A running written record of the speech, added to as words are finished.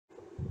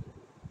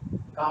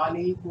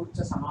कालीकूर्च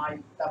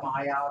समायुक्त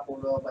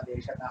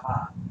मायापूर्वोपदेशतः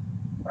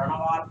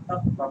प्रणवार्थ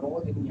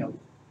प्रबोधिन्यौ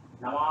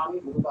नमामि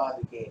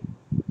गुरुपादुके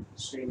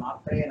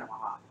श्रीमात्रे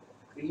नमः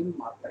क्रीं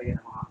मात्रे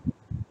नमः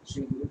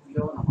श्री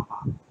गुरुभ्यो नमः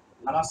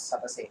नमः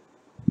सदसे.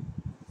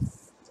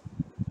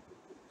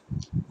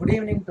 Good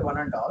evening to one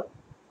and all,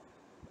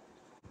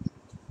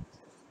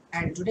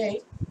 and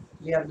today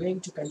we are going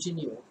to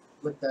continue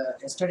with the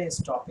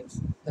yesterday's topic,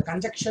 the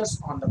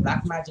conjectures on the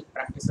black magic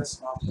practices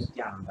of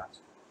Nithyananda.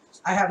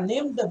 I have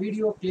named the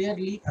video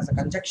clearly as a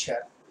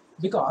conjecture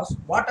because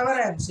whatever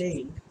I am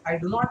saying, I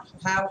do not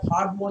have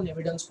hard-won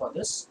evidence for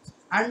this,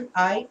 and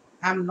I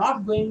am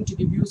not going to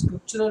give you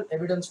scriptural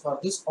evidence for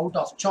this out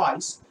of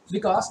choice,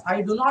 because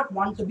I do not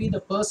want to be the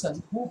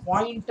person who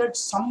pointed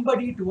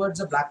somebody towards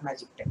a black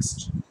magic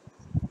text.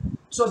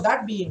 So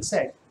that being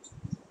said,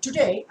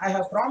 today I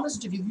have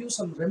promised to give you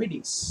some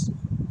remedies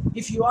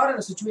if you are in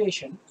a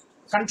situation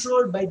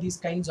controlled by these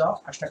kinds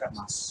of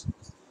ashtakarmas.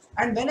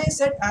 And when I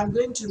said I am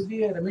going to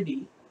review a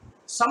remedy,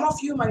 some of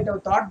you might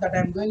have thought that I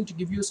am going to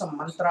give you some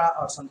mantra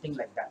or something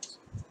like that.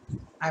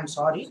 I am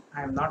sorry,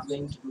 I am not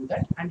going to do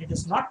that, and it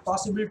is not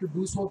possible to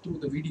do so through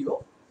the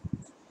video.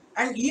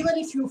 And even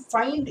if you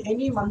find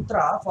any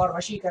mantra for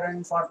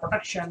Vashikaran, for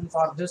protection,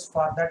 for this,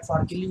 for that,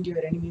 for killing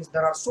your enemies,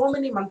 there are so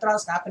many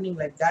mantras happening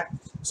like that,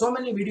 so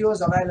many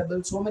videos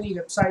available, so many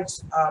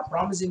websites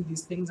promising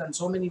these things, and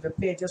so many web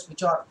pages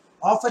which are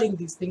offering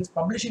these things,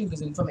 publishing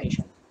this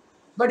information.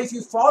 But if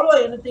you follow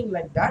anything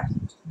like that,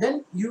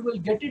 then you will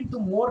get into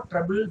more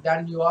trouble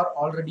than you are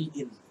already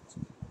in.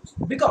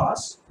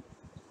 Because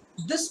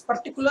this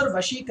particular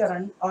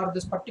Vashikaran or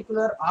this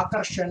particular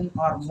Akarshan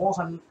or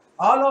Mohan,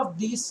 all of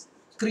these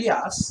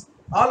kriyas,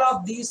 all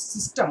of these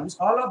systems,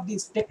 all of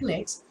these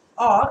techniques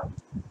are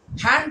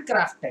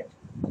handcrafted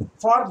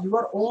for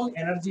your own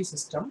energy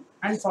system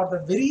and for the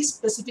very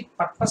specific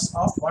purpose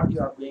of what you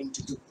are going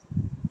to do.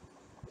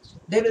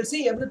 They will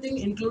see everything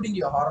including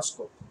your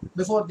horoscope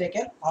before they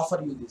can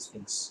offer you these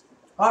things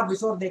or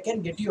before they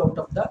can get you out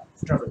of the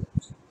trouble.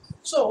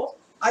 So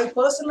I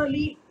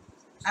personally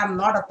am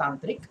not a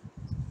tantric,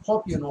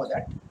 hope you know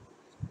that,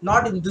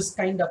 not in this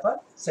kind of a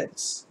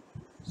sense.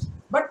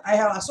 But I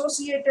have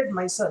associated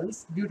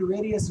myself due to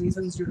various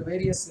reasons, due to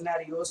various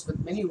scenarios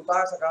with many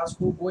upasakas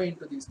who go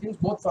into these things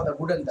both for the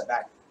good and the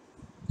bad.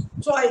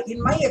 So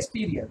in my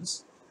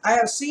experience, I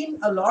have seen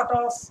a lot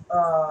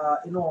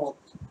of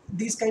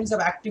these kinds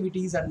of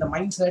activities and the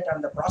mindset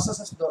and the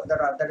processes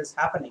that is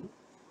happening.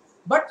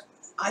 But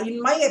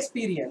in my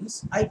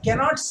experience, I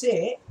cannot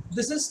say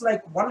this is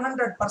like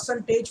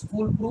 100%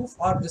 foolproof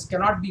or this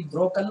cannot be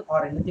broken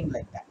or anything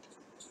like that.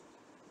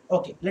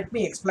 Okay, let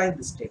me explain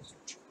this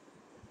statement.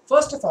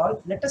 First of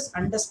all, let us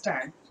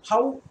understand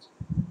how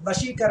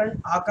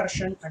Vashikaran,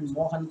 Akarshan and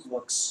Mohan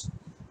works.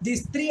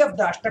 These three of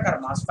the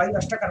Ashtakarmas, 5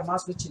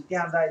 Ashtakarmas which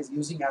Nithyananda is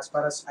using as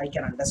far as I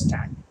can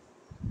understand.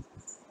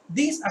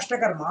 These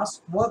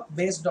Ashtakarmas work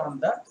based on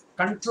the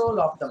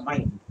control of the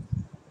mind.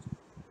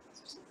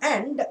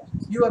 And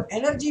your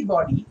energy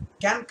body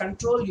can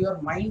control your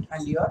mind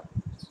and your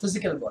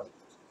physical body.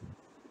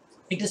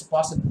 It is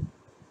possible.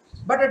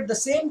 But at the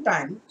same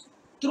time,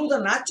 through the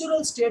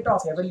natural state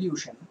of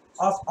evolution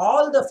of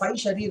all the 5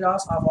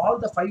 shariras, of all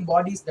the 5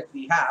 bodies that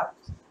we have,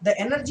 the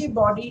energy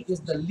body is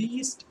the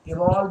least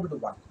evolved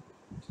one.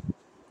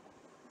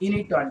 You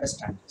need to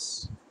understand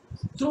this.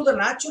 Through the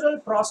natural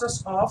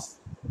process of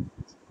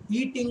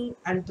eating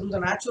and through the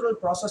natural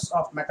process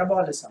of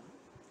metabolism,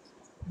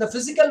 the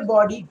physical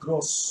body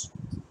grows.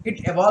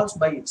 It evolves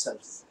by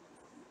itself.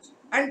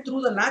 And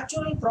through the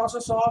natural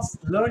process of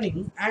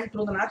learning and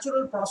through the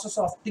natural process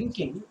of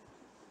thinking,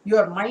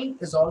 your mind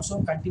is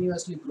also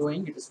continuously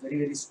growing. It is very,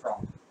 very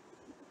strong.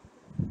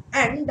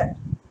 And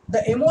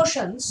the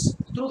emotions,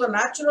 through the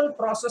natural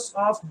process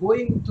of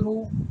going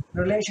through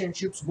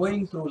relationships,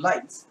 going through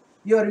life,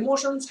 your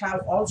emotions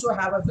also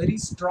have a very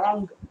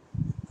strong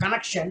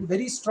connection,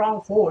 very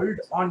strong hold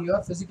on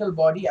your physical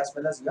body as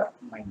well as your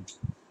mind.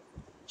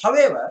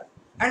 However,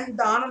 and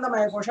the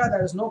Anandamaya Kosha,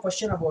 there is no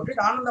question about it.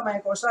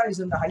 Anandamaya Kosha is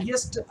in the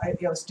highest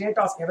state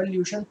of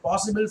evolution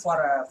possible for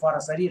a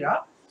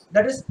Sarira.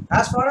 That is,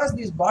 as far as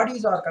these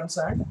bodies are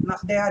concerned,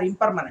 they are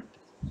impermanent.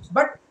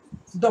 But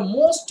the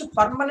most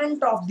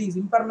permanent of these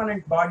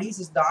impermanent bodies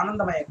is the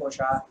Anandamaya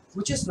Kosha,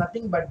 which is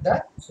nothing but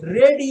the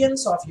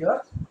radiance of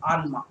your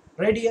Anma,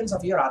 radiance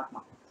of your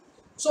Atma.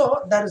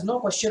 So there is no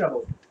question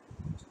about it.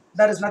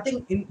 There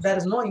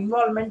is no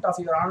involvement of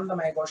your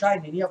Anandamaya Kosha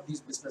in any of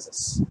these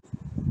businesses.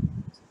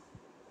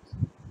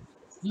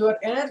 Your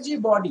energy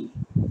body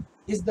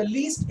is the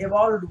least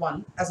evolved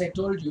one, as I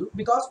told you,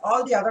 because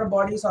all the other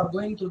bodies are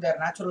going through their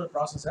natural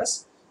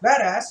processes,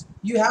 whereas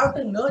you have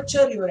to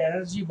nurture your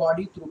energy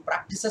body through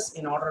practices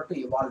in order to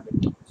evolve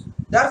it.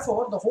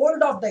 Therefore, the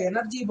hold of the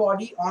energy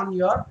body on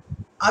your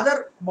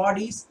other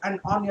bodies and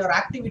on your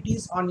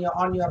activities, on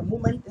your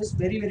movement is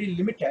very, very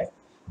limited.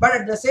 But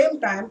at the same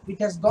time,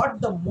 it has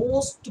got the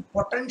most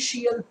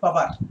potential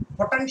power,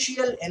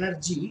 potential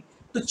energy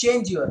to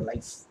change your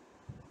life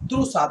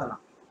through sadhana.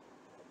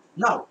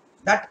 Now,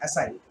 that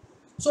aside,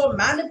 so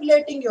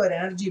manipulating your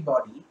energy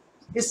body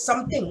is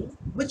something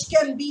which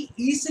can be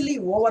easily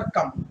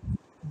overcome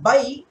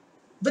by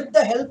with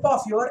the help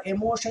of your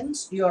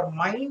emotions, your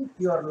mind,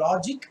 your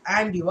logic,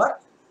 and your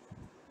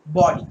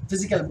body,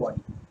 physical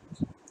body.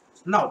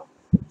 Now,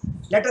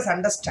 let us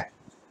understand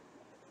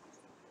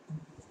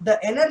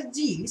the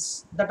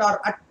energies that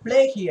are at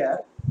play here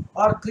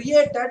are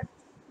created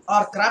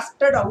or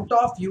crafted out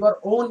of your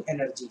own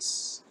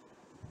energies.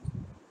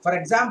 For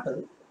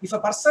example, if a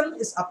person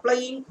is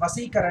applying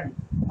Vasikaran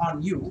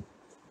on you,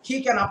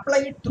 he can apply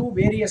it through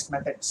various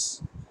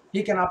methods.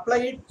 He can apply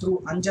it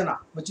through Anjana,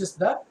 which is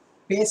the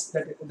paste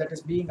that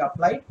is being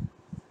applied.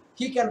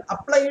 He can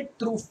apply it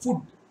through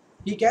food.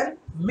 He can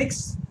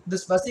mix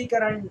this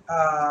Vasikaran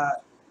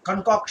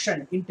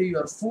concoction into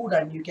your food,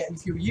 and you can,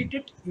 if you eat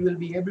it, you will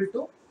be able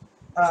to,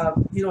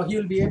 he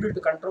will be able to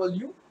control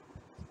you.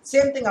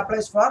 Same thing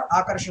applies for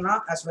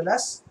Akarshana as well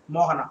as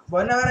Mohana.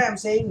 Whenever I am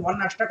saying one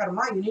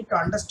Ashtakarma, you need to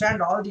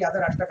understand all the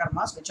other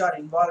Ashtakarmas which are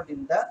involved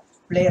in the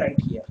play right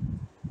here.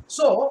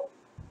 So,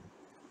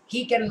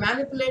 he can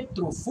manipulate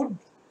through food,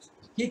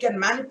 he can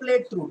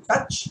manipulate through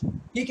touch,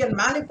 he can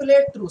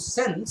manipulate through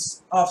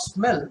sense of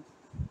smell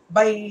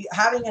by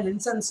having an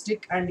incense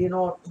stick and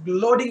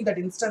loading that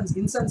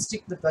incense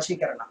stick with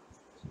Vashikarana.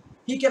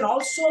 He can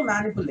also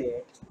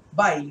manipulate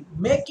by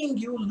making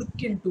you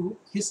look into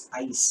his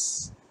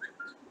eyes.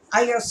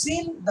 I have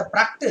seen the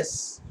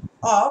practice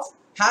of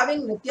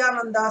having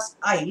Nithyananda's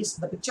eyes,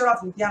 the picture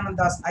of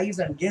Nithyananda's eyes,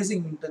 and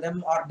gazing into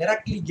them or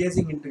directly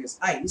gazing into his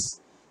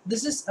eyes.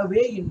 This is a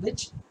way in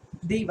which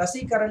the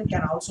Vasikaran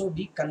can also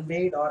be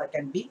conveyed or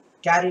can be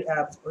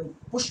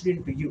pushed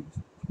into you.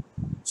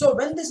 So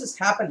when this is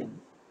happening,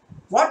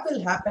 what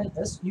will happen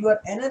is your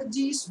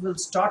energies will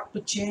start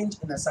to change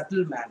in a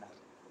subtle manner.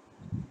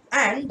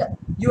 And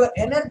your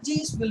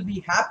energies will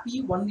be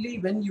happy only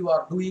when you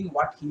are doing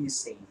what he is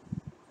saying.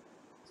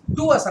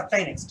 To a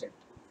certain extent,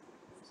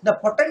 the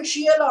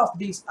potential of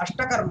these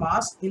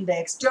ashtakarmas in the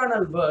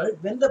external world,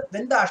 when the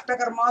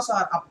ashtakarmas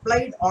are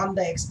applied on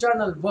the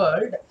external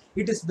world,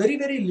 it is very,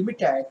 very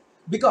limited,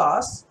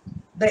 because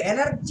the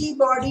energy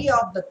body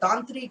of the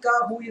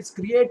tantrika who is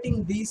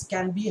creating these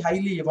can be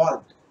highly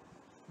evolved,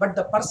 but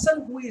the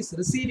person who is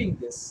receiving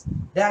this,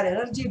 their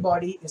energy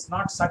body is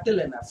not subtle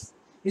enough,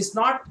 is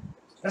not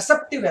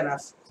receptive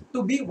enough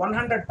to be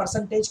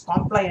 100%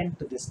 compliant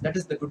to this. That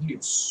is the good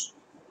news.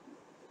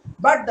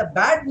 But the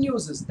bad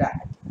news is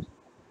that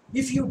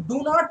if you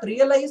do not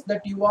realize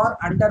that you are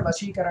under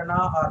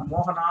Vashikarana or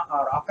Mohana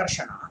or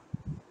Akarshana,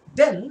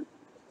 then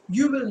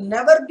you will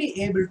never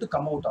be able to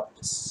come out of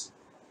this.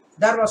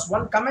 There was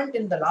one comment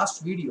in the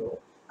last video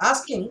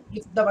asking,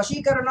 if the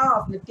Vashikarana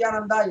of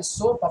Nithyananda is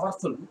so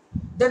powerful,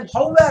 then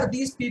how were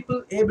these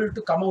people able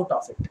to come out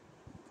of it?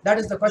 That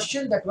is the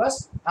question that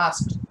was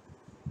asked.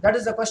 That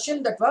is the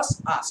question that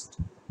was asked.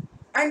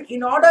 And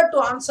in order to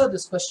answer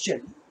this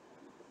question,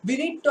 we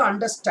need to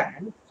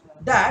understand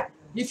that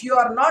if you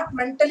are not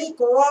mentally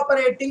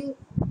cooperating,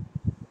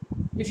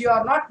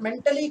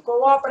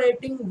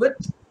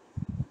 with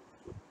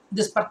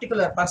this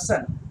particular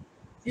person,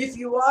 if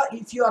you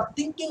are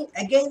thinking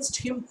against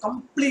him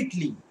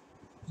completely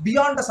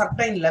beyond a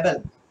certain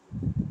level,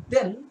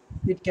 then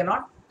it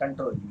cannot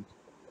control you.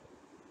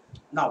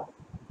 Now,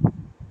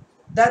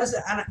 there is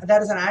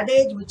an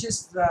adage which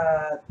is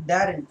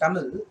there in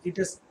Tamil. It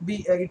is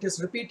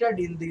repeated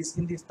in these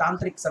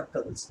tantric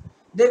circles.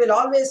 They will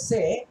always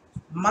say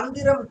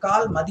Mandiram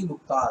Kal Madi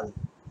Mukkal,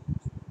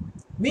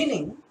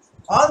 meaning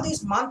all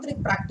these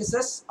mantric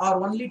practices are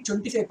only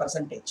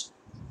 25%.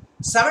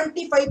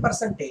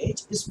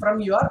 75% is from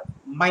your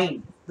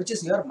mind, which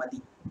is your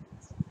Madi.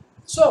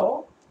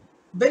 So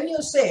when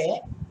you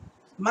say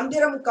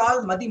Mandiram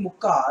Kal Madi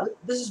Mukkal,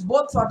 this is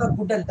both for the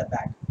good and the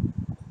bad.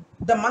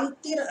 The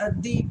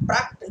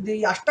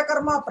the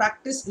Ashtakarma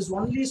practice is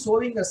only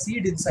sowing a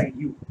seed inside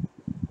you.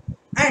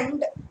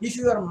 And if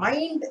your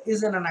mind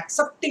is in an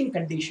accepting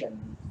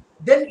condition,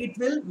 then it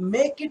will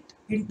make it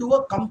into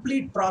a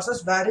complete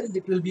process wherein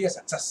it will be a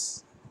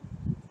success.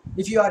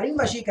 If you are in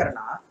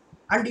Vashikarana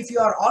and if you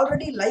are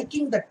already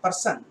liking that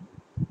person,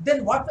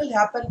 then what will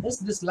happen is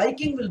this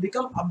liking will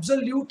become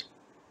absolute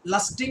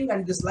lusting,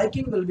 and this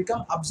liking will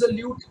become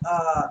absolute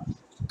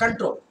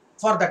control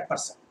for that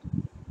person.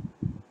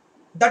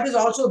 That is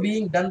also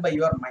being done by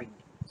your mind.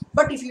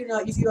 But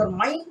if your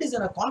mind is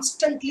in a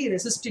constantly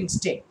resisting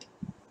state,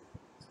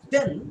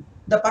 then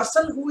the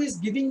person who is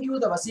giving you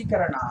the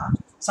Vasikarana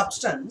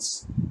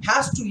substance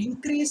has to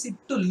increase it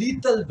to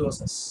lethal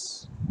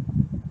doses.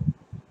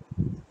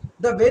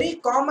 The very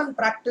common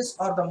practice,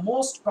 or the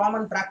most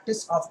common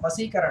practice of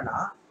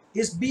Vasikarana,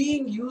 is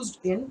being used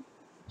in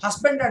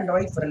husband and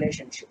wife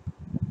relationship.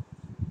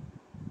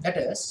 That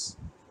is,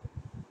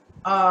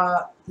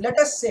 let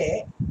us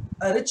say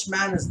a rich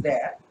man is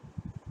there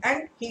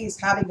and he is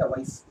having a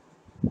wife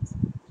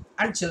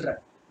and children.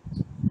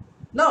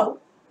 Now,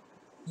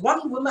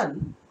 one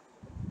woman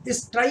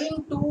is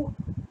trying to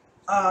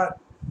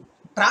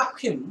trap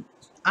him,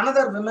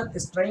 another woman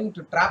is trying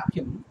to trap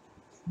him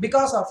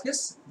because of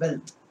his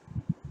wealth.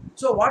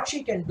 So what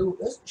she can do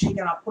is she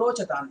can approach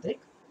a tantric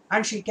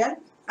and she can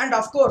And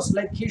of course,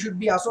 like, he should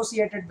be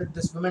associated with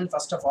this woman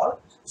first of all.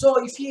 So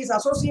if he is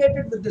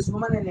associated with this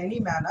woman in any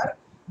manner,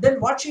 then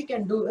what she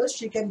can do is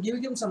she can give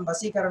him some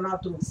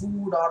vasikarana through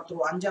food or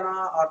through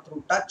anjana or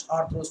through touch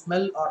or through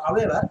smell, or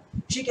however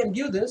she can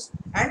give this,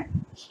 and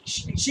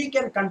she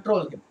can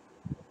control him.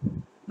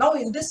 Now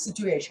in this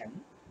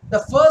situation, the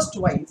first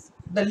wife,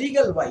 the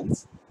legal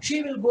wife,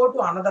 she will go to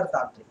another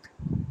tantric,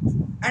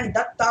 and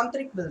that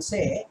tantric will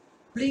say,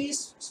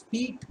 please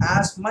speak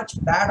as much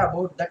bad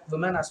about that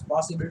woman as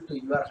possible to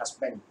your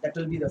husband. That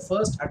will be the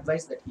first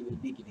advice that he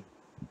will be giving.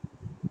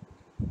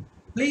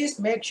 Please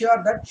make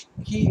sure that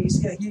he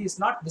is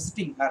not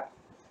visiting her.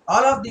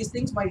 All of these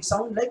things might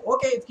sound like,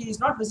 okay, if he is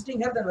not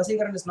visiting her, then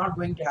vasikaran is not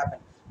going to happen.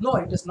 No,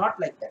 it is not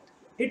like that.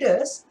 It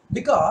is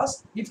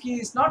because if he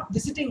is not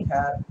visiting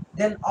her,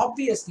 then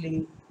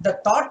obviously the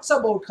thoughts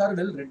about her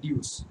will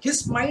reduce.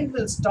 His mind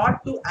will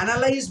start to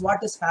analyze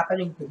what is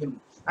happening to him,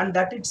 and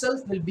that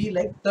itself will be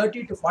like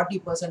 30 to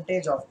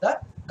 40% of the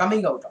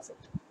coming out of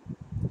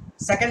it.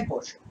 Second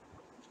portion,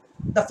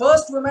 the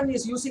first woman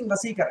is using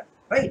vasikaran,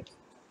 right?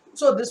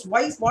 So this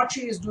wife, what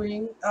she is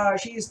doing,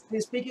 she is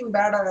speaking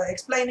bad,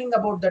 explaining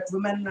about that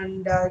woman,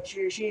 and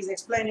she is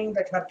explaining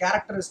that her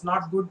character is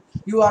not good.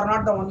 You are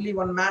not the only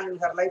one man in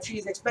her life. She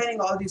is explaining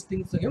all these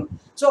things to him.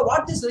 So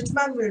what this rich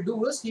man will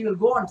do is he will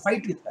go and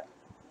fight with her.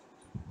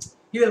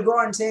 He will go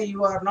and say,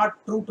 you are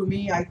not true to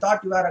me. I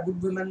thought you are a good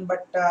woman,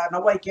 but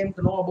now I came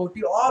to know about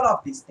you. All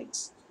of these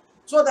things.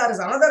 So there is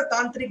another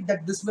tantric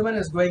that this woman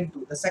is going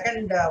to. The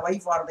second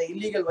wife or the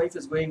illegal wife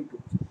is going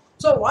to.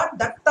 So what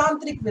that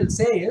tantric will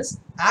say is,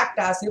 act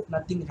as if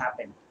nothing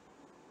happened.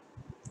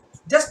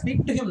 Just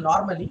speak to him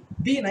normally.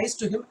 Be nice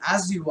to him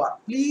as you are.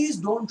 Please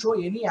don't show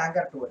any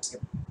anger towards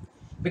him.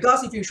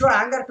 Because if you show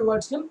anger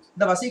towards him,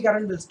 the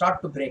vasikaran will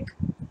start to break.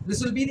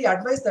 This will be the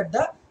advice that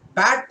the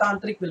bad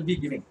tantric will be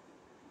giving.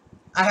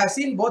 I have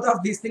seen both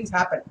of these things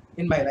happen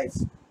in my life.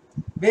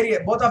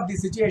 Both of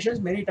these situations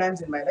many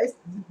times in my life,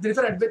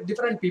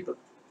 different people.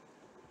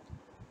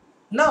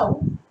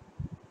 Now,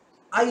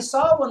 I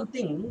saw one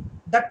thing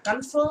that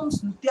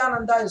confirms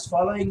Nithyananda is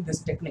following this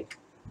technique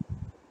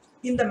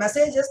in the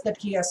messages that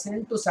he has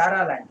sent to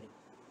Sarah Landry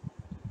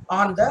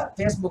on the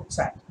Facebook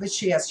site, which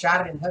she has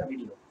shared in her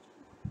video.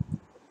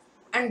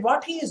 And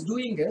what he is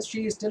doing is,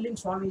 she is telling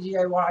Swamiji,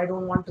 I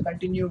don't want to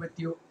continue with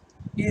you.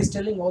 He is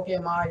telling, okay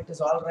ma, it is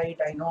all right,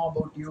 I know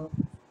about you.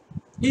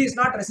 He is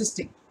not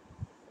resisting.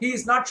 He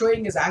is not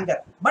showing his anger,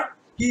 but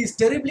he is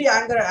terribly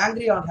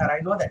angry on her. I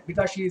know that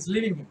because she is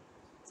leaving him.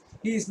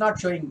 He is not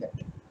showing that.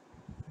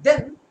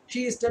 Then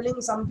she is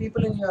telling, some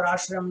people in your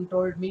ashram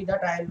told me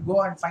that I will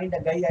go and find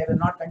a guy, I will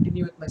not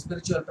continue with my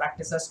spiritual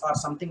practices or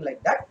something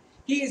like that.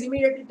 He is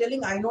immediately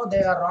telling, I know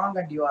they are wrong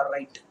and you are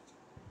right.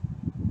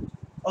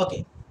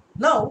 Okay.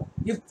 Now,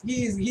 if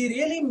he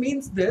really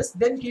means this,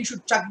 then he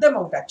should chuck them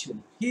out actually.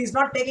 He is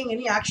not taking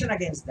any action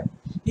against them.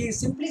 He is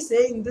simply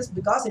saying this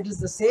because it is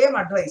the same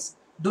advice.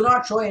 Do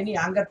not show any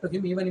anger to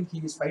him even if he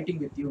is fighting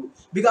with you.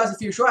 Because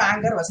if you show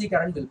anger,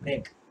 vasikaran will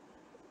break.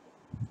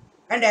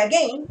 And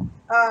again,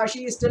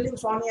 she is telling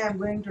Swami, I am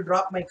going to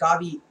drop my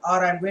kavi,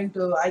 or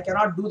I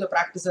cannot do the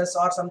practices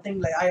or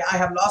something like, I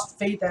have lost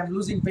faith, I am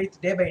losing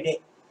faith day by day.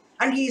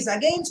 And he is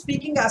again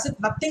speaking as if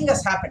nothing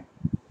has happened.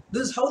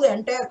 This is how the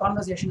entire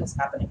conversation is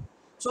happening.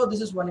 So this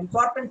is one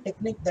important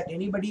technique that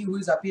anybody who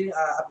is doing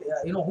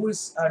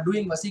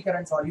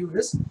vasikaran for you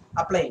is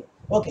applying.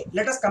 Okay,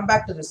 let us come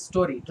back to this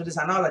story, to this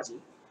analogy.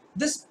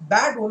 This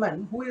bad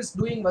woman who is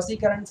doing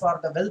vasikaran for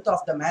the wealth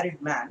of the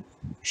married man,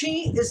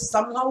 she is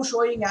somehow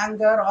showing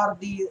anger, or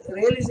the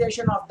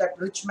realization of that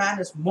rich man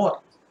is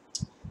more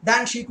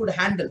than she could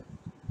handle.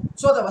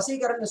 So the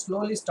vasikaran is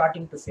slowly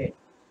starting to fade.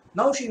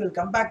 Now she will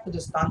come back to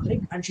this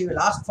tantric and she will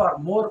ask for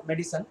more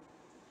medicine,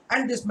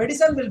 and this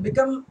medicine will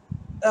become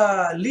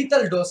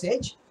lethal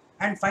dosage,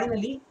 and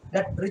finally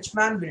that rich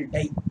man will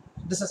die.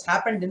 This has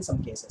happened in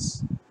some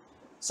cases.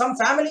 Some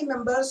family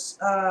members,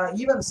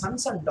 even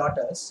sons and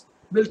daughters,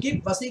 will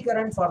keep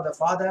vasikaran for the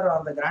father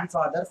or the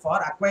grandfather for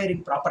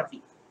acquiring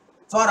property,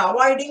 for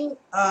avoiding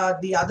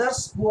the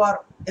others who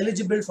are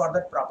eligible for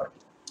that property.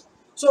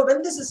 So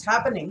when this is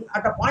happening,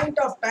 at a point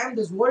of time,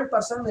 this old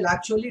person will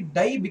actually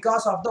die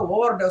because of the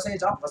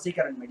overdosage of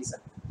vasikaran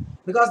medicine.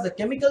 Because the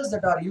chemicals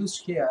that are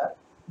used here,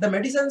 the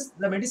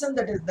medicine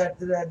that is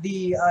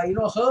the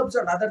herbs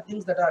and other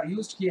things that are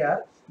used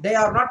here, they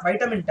are not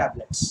vitamin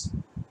tablets.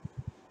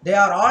 They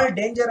are all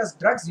dangerous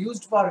drugs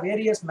used for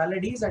various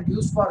maladies and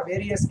used for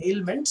various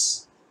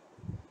ailments.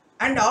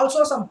 And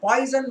also some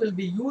poison will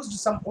be used,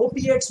 some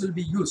opiates will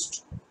be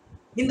used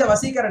in the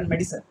vasikaran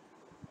medicine.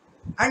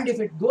 And if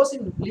it goes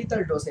in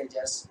lethal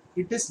dosages,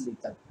 it is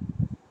lethal.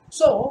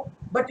 So,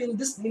 but in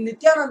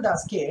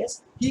Nithyananda's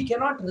case, he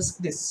cannot risk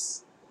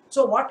this.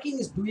 So what he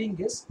is doing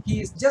is, he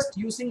is just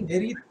using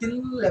very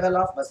thin level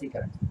of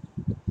vasikaran.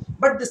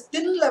 But this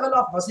thin level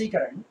of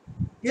vasikaran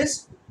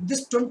is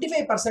this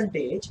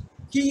 25%.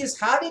 He is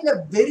having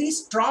a very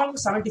strong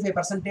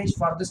 75%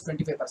 for this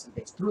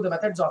 25% through the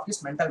methods of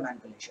his mental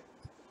manipulation.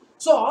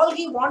 So all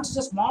he wants is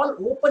a small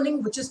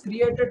opening which is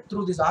created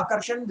through this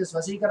akarshan, this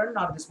vasikaran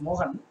or this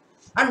mohan.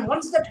 And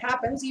once that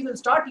happens, he will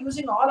start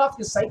using all of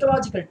his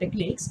psychological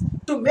techniques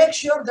to make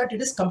sure that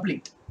it is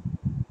complete.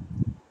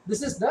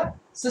 This is the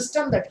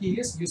system that he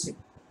is using.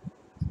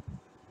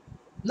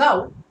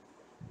 Now,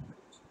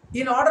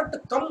 in order to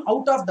come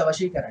out of the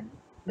Vashikaran,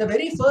 the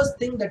very first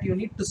thing that you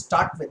need to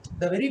start with,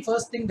 the very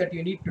first thing that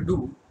you need to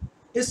do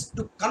is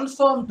to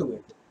confirm to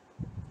it.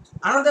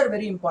 Another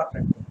very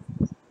important thing.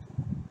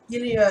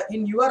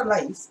 In your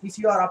life, if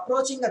you are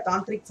approaching a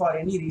tantric for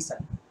any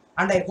reason,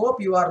 and I hope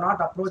you are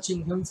not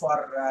approaching him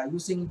for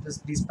using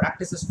these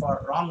practices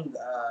for wrong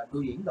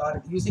doing,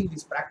 or using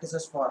these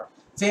practices for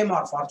fame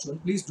or fortune,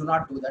 please do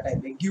not do that. I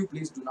beg you,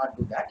 please do not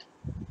do that.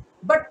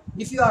 But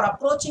if you are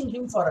approaching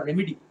him for a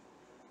remedy,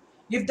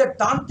 if the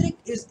tantric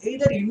is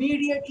either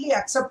immediately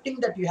accepting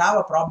that you have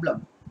a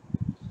problem,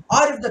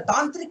 or if the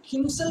tantric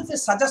himself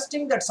is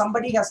suggesting that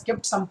somebody has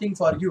kept something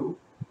for you,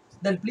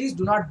 then please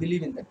do not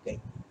believe in that guy.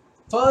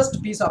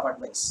 First piece of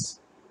advice.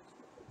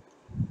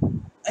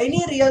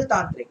 Any real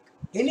tantric,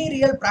 any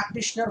real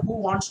practitioner who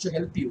wants to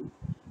help you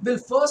will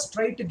first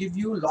try to give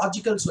you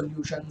logical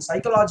solution,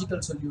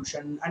 psychological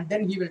solution, and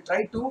then he will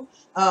try to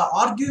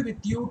argue with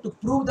you to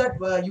prove that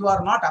you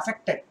are not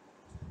affected.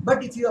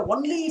 But if you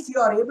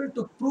are able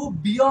to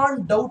prove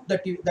beyond doubt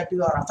that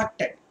you are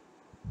affected,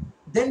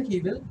 then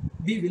he will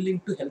be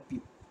willing to help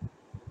you.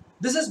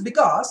 This is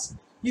because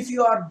if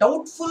you are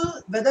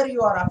doubtful whether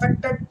you are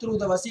affected through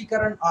the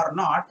Vasikaran or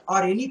not,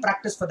 or any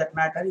practice for that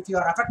matter, if you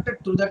are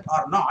affected through that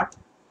or not,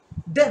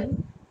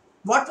 then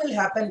what will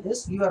happen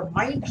is your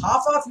mind,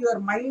 half of your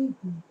mind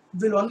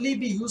will only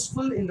be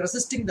useful in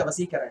resisting the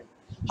Vasikaran.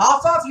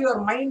 Half of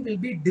your mind will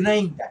be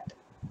denying that.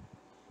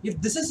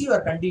 If this is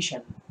your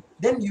condition,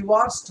 then you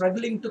are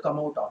struggling to come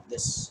out of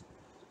this.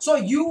 So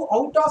you,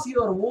 out of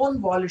your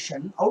own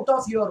volition, out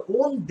of your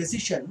own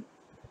decision,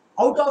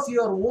 out of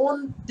your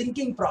own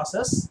thinking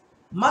process,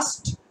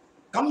 must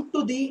come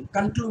to the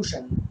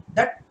conclusion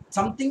that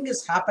something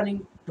is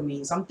happening to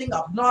me, something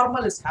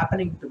abnormal is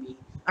happening to me,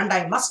 and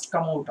I must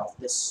come out of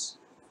this.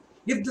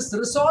 If this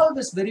resolve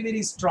is very,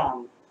 very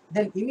strong,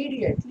 then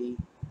immediately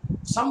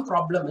some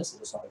problem is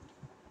resolved.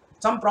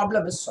 Some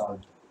problem is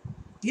solved.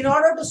 In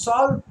order to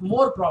solve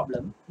more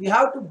problem, you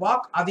have to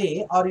walk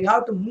away, or you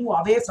have to move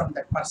away from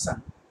that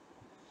person.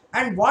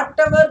 And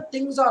whatever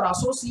things are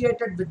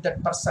associated with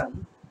that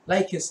person,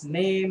 like his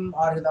name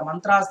or the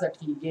mantras that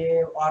he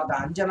gave, or the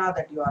anjana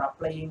that you are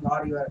applying,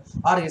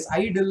 or his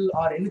idol,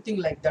 or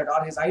anything like that,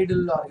 or his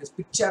idol or his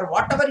picture,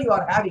 whatever you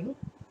are having,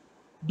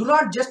 do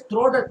not just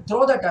throw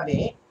that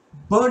away.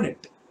 Burn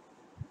it.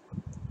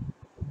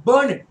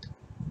 Burn it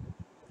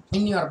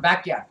in your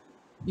backyard.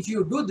 If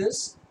you do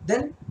this,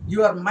 then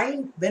your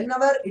mind,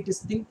 whenever it is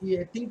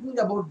thinking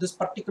about this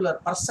particular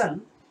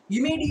person,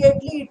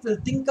 immediately it will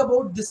think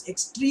about this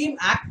extreme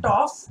act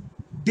of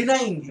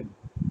denying him.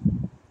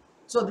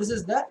 So this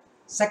is the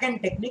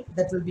second technique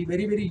that will be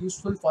very, very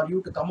useful for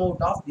you to come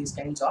out of these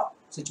kinds of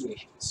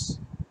situations.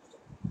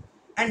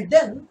 And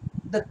then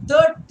the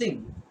third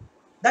thing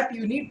that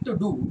you need to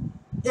do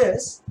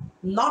is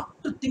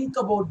not to think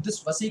about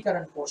this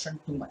Vasikaran portion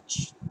too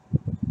much,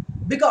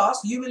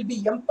 because you will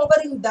be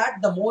empowering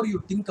that the more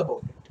you think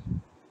about it.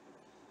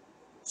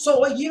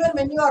 So even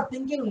when you are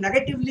thinking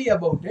negatively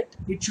about it,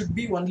 it should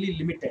be only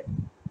limited.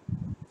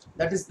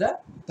 That is the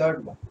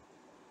third one.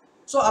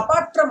 So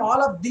apart from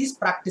all of these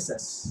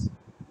practices,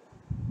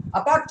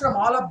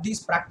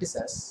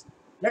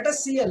 let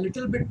us see a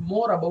little bit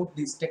more about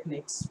these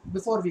techniques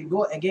before we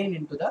go again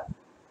into the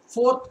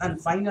fourth and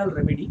final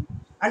remedy.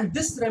 And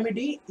this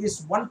remedy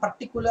is one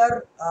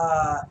particular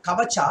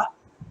kavacha,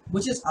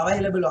 which is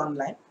available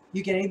online.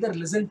 You can either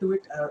listen to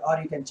it or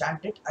you can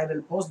chant it. I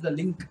will post the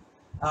link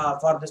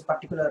for this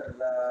particular,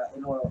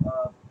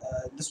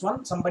 this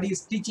one. Somebody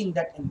is teaching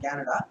that in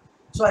Canada.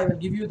 So I will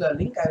give you the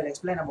link. I will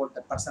explain about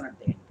the person at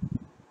the end.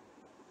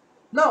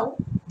 Now,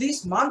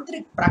 these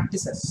mantric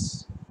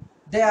practices,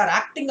 they are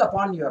acting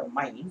upon your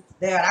mind.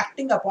 They are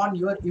acting upon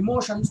your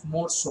emotions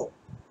more so.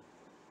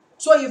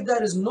 So if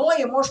there is no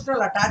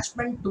emotional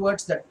attachment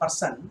towards that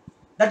person,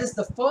 that is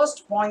the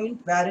first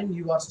point wherein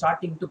you are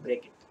starting to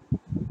break it.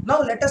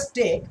 Now let us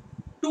take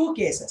two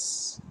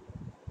cases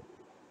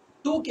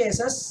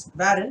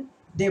wherein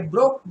they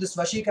broke this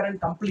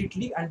Vashikaran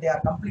completely, and they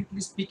are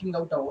completely speaking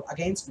out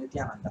against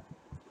Nithyananda.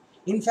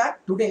 In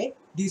fact, today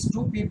these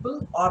two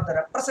people are the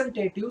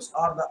representatives,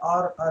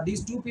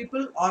 these two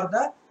people are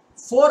the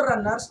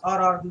forerunners, or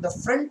are the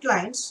front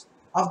lines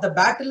of the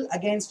battle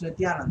against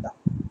Nithyananda.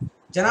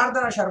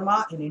 Janardana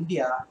Sharma in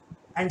India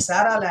and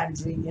Sarah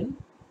Landry in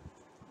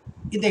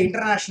the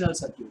international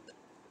circuit.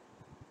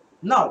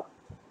 Now,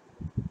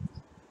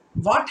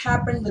 what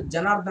happened with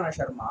Janardana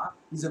Sharma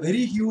is a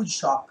very huge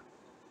shock.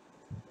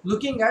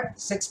 Looking at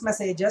sex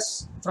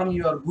messages from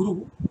your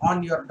guru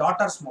on your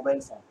daughter's mobile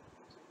phone.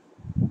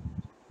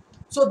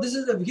 So this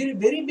is a very,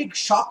 very big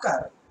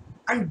shocker.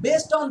 And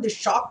based on this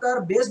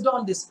shocker, based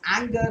on this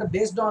anger,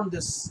 based on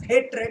this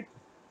hatred,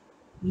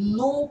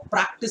 no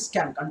practice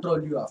can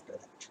control you after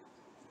that.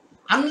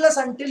 Unless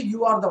until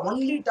you are the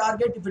only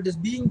target, if it is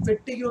being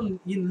fed to you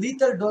in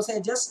lethal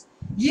dosages,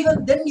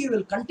 even then you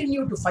will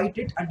continue to fight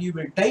it and you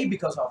will die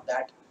because of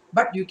that.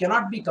 But you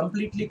cannot be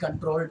completely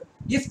controlled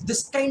if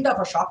this kind of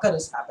a shocker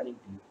is happening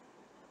to you.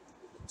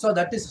 So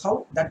that is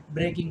how that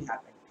breaking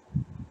happened.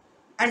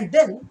 And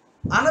then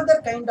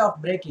another kind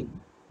of breaking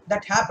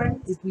that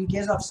happened is in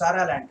case of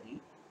Sarah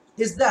Landry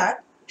is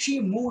that she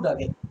moved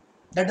away.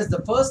 That is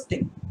the first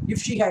thing. If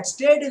she had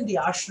stayed in the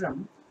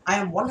ashram, I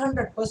am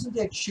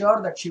 100%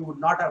 sure that she would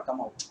not have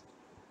come out.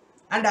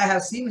 And I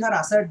have seen her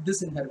assert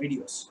this in her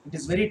videos. It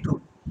is very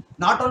true.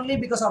 Not only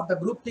because of the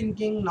group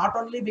thinking, not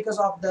only because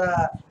of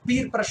the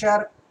peer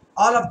pressure,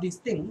 all of these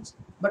things,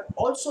 but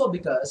also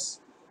because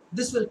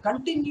this will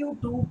continue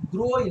to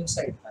grow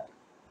inside her.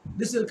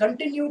 This will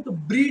continue to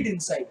breed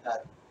inside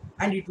her,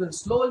 and it will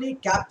slowly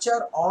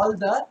capture all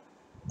the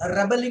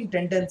rebelling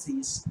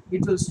tendencies.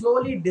 It will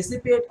slowly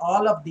dissipate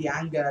all of the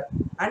anger,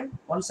 and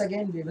once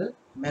again we will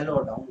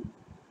mellow down.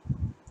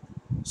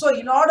 So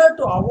in order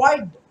to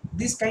avoid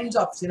these kinds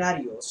of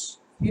scenarios,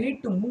 you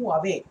need to move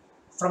away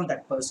from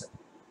that person,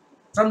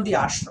 from the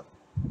ashram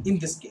in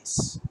this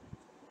case.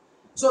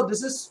 So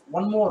this is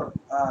one more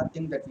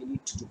thing that we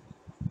need to do.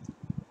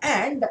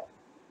 And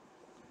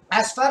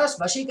as far as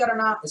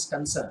Vashikarana is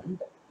concerned,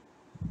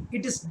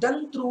 it is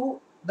done through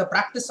the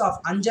practice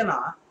of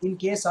Anjana in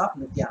case of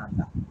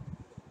Nithyananda.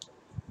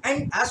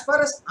 And as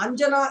far as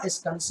Anjana is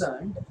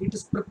concerned, it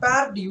is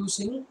prepared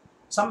using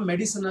some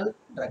medicinal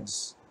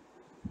drugs.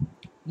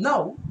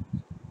 Now,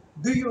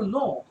 do you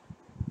know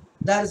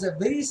there is a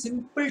very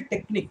simple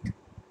technique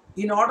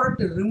in order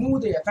to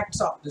remove the effects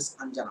of this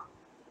Anjana?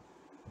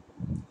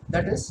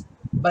 That is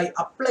by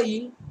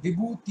applying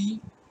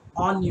vibhuti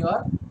on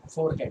your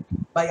forehead.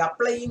 By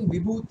applying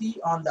vibhuti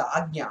on the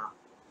Ajna,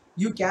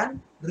 you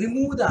can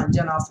remove the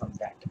Anjana from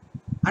that.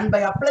 And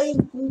by applying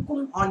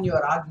kumkum on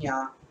your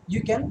Ajna,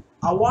 you can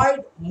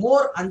avoid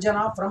more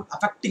Anjana from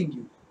affecting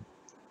you.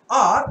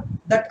 Or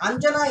that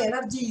Anjana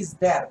energy is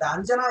there. The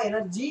Anjana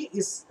energy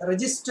is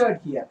registered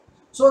here.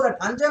 So that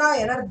Anjana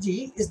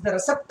energy is the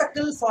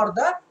receptacle for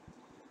the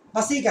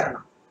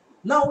Vasikarana.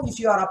 Now if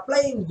you are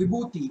applying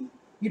vibhuti,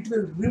 it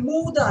will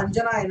remove the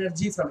Anjana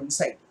energy from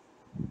inside.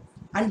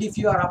 And if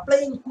you are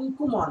applying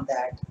kumkum on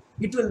that,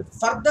 it will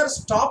further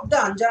stop the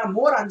Anjana,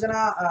 more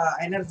Anjana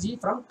energy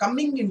from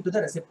coming into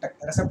the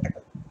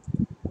receptacle.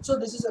 So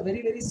this is a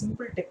very, very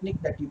simple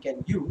technique that you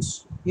can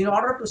use in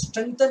order to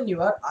strengthen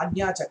your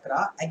Ajna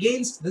chakra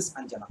against this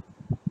Anjana.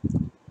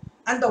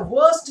 And the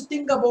worst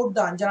thing about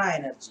the Anjana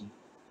energy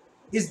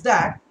is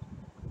that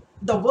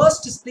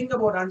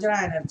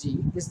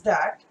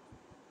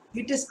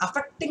it is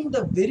affecting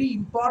the very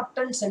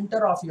important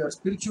center of your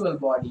spiritual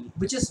body,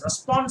 which is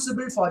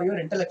responsible for your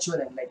intellectual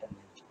enlightenment.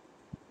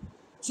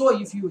 So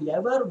if you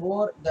ever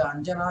wore the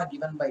Anjana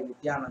given by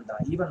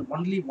Nithyananda, even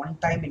only one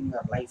time in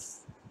your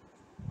life,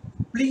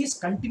 please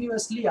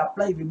continuously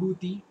apply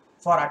vibhuti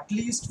for at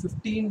least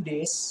 15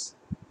 days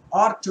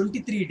or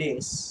 23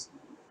 days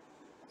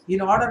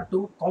in order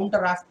to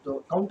counteract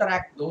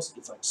those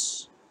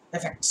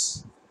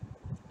effects.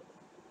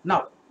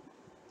 Now,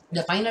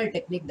 the final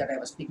technique that I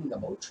was speaking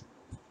about,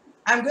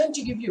 I am going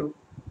to give you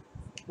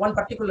one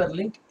particular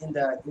link in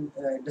the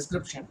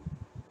description.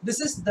 This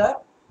is the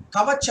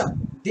kavacham,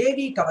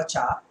 devi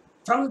kavacha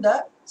from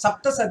the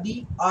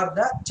Saptasadi or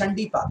the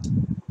Chandi path.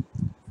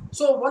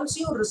 So once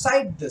you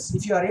recite this,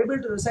 if you are able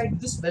to recite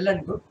this, well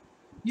and good.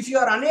 If you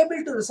are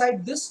unable to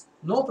recite this,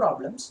 no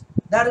problems.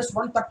 There is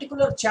one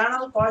particular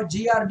channel called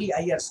GRD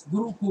Iyers,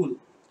 Guru Cool.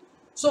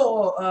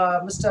 So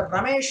Mr.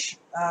 Ramesh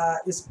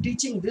is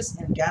teaching this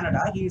in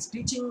Canada. He is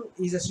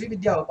a Sri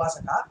Vidya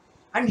Upasaka,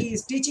 and he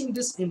is teaching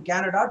this in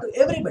Canada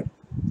to everybody,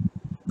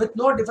 with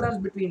no difference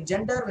between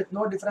gender, with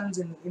no difference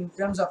in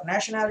terms of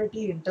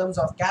nationality, in terms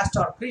of caste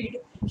or creed.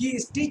 He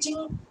is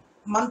teaching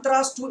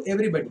mantras to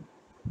everybody.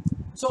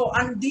 So,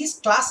 and these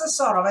classes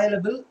are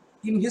available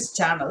in his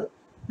channel.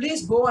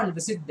 Please go and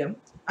visit them.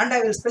 And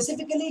I will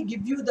specifically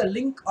give you the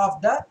link of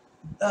the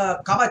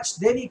kavach,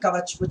 Devi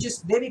kavach, which is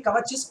Devi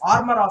kavach is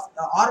armor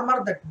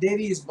that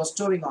Devi is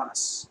bestowing on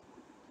us.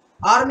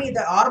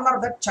 The armor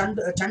that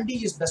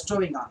Chandi is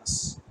bestowing on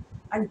us.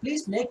 And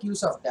please make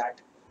use of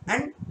that,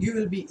 and you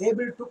will be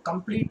able to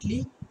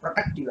completely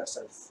protect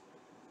yourself.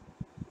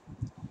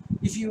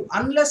 If you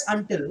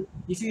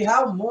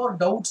have more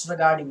doubts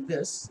regarding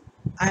this,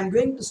 I am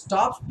going to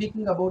stop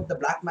speaking about the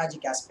black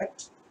magic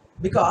aspect,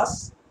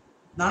 because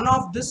none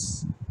of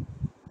this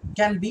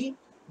can be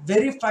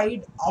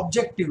verified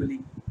objectively.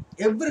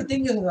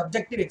 Everything is an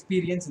objective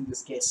experience in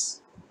this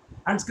case,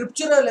 and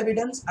scriptural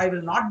evidence I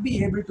will not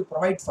be able to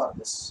provide for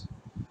this.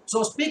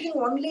 So speaking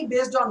only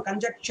based on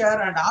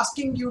conjecture and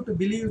asking you to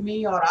believe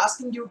me or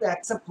asking you to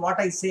accept what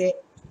I say,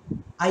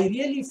 I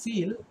really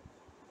feel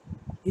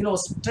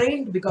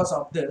strained because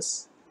of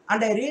this,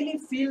 and I really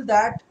feel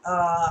that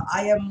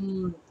I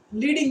am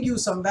leading you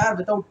somewhere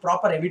without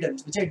proper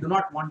evidence, which I do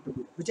not want to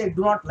do, which I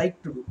do not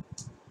like to do.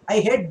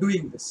 I hate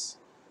doing this.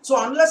 So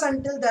unless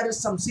until there is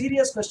some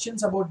serious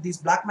questions about these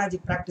black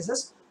magic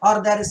practices,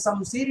 or there is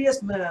some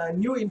serious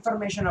new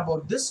information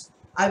about this,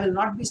 I will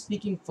not be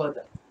speaking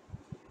further.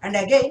 And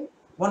again,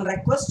 one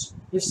request,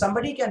 if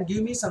somebody can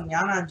give me some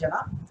jnana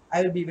anjana,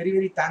 I will be very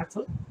very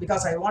thankful,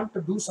 because I want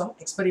to do some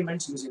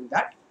experiments using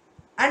that.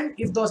 And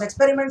if those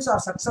experiments are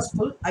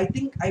successful, I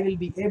think I will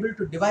be able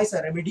to devise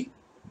a remedy.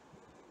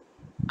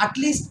 At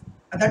least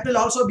that will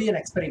also be an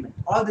experiment.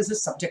 All this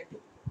is subjective.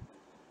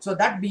 So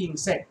that being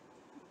said,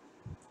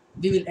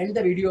 we will end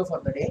the video for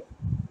the day.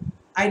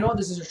 I know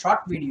this is a short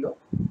video,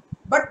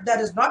 but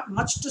there is not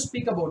much to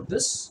speak about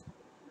this.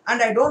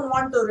 And I don't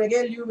want to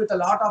regale you with a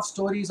lot of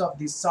stories of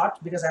this sort,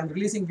 because I'm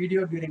releasing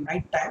video during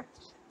night time.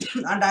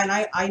 And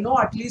I know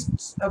at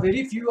least a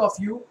very few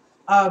of you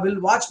will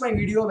watch my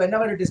video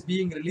whenever it is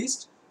being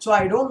released. So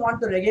I don't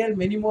want to regale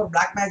many more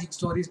black magic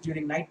stories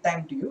during night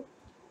time to you.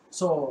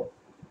 So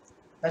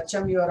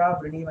तच्चं योरा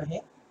वृणीमहे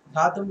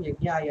घातुं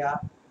यज्ञाय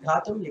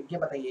घातुं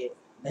यज्ञपतये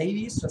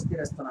दैवी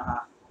स्वस्तिरस्तुनः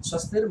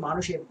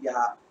स्वस्तिर्मानुषेभ्यः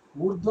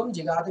ऊर्ध्वं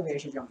जिगात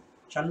वेषजं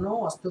शन्नो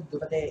अस्तु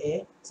द्विपते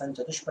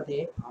सञ्चतुष्पते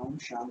ॐ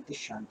शान्ति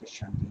शान्ति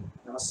शान्ति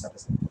नमः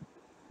सर्वसे।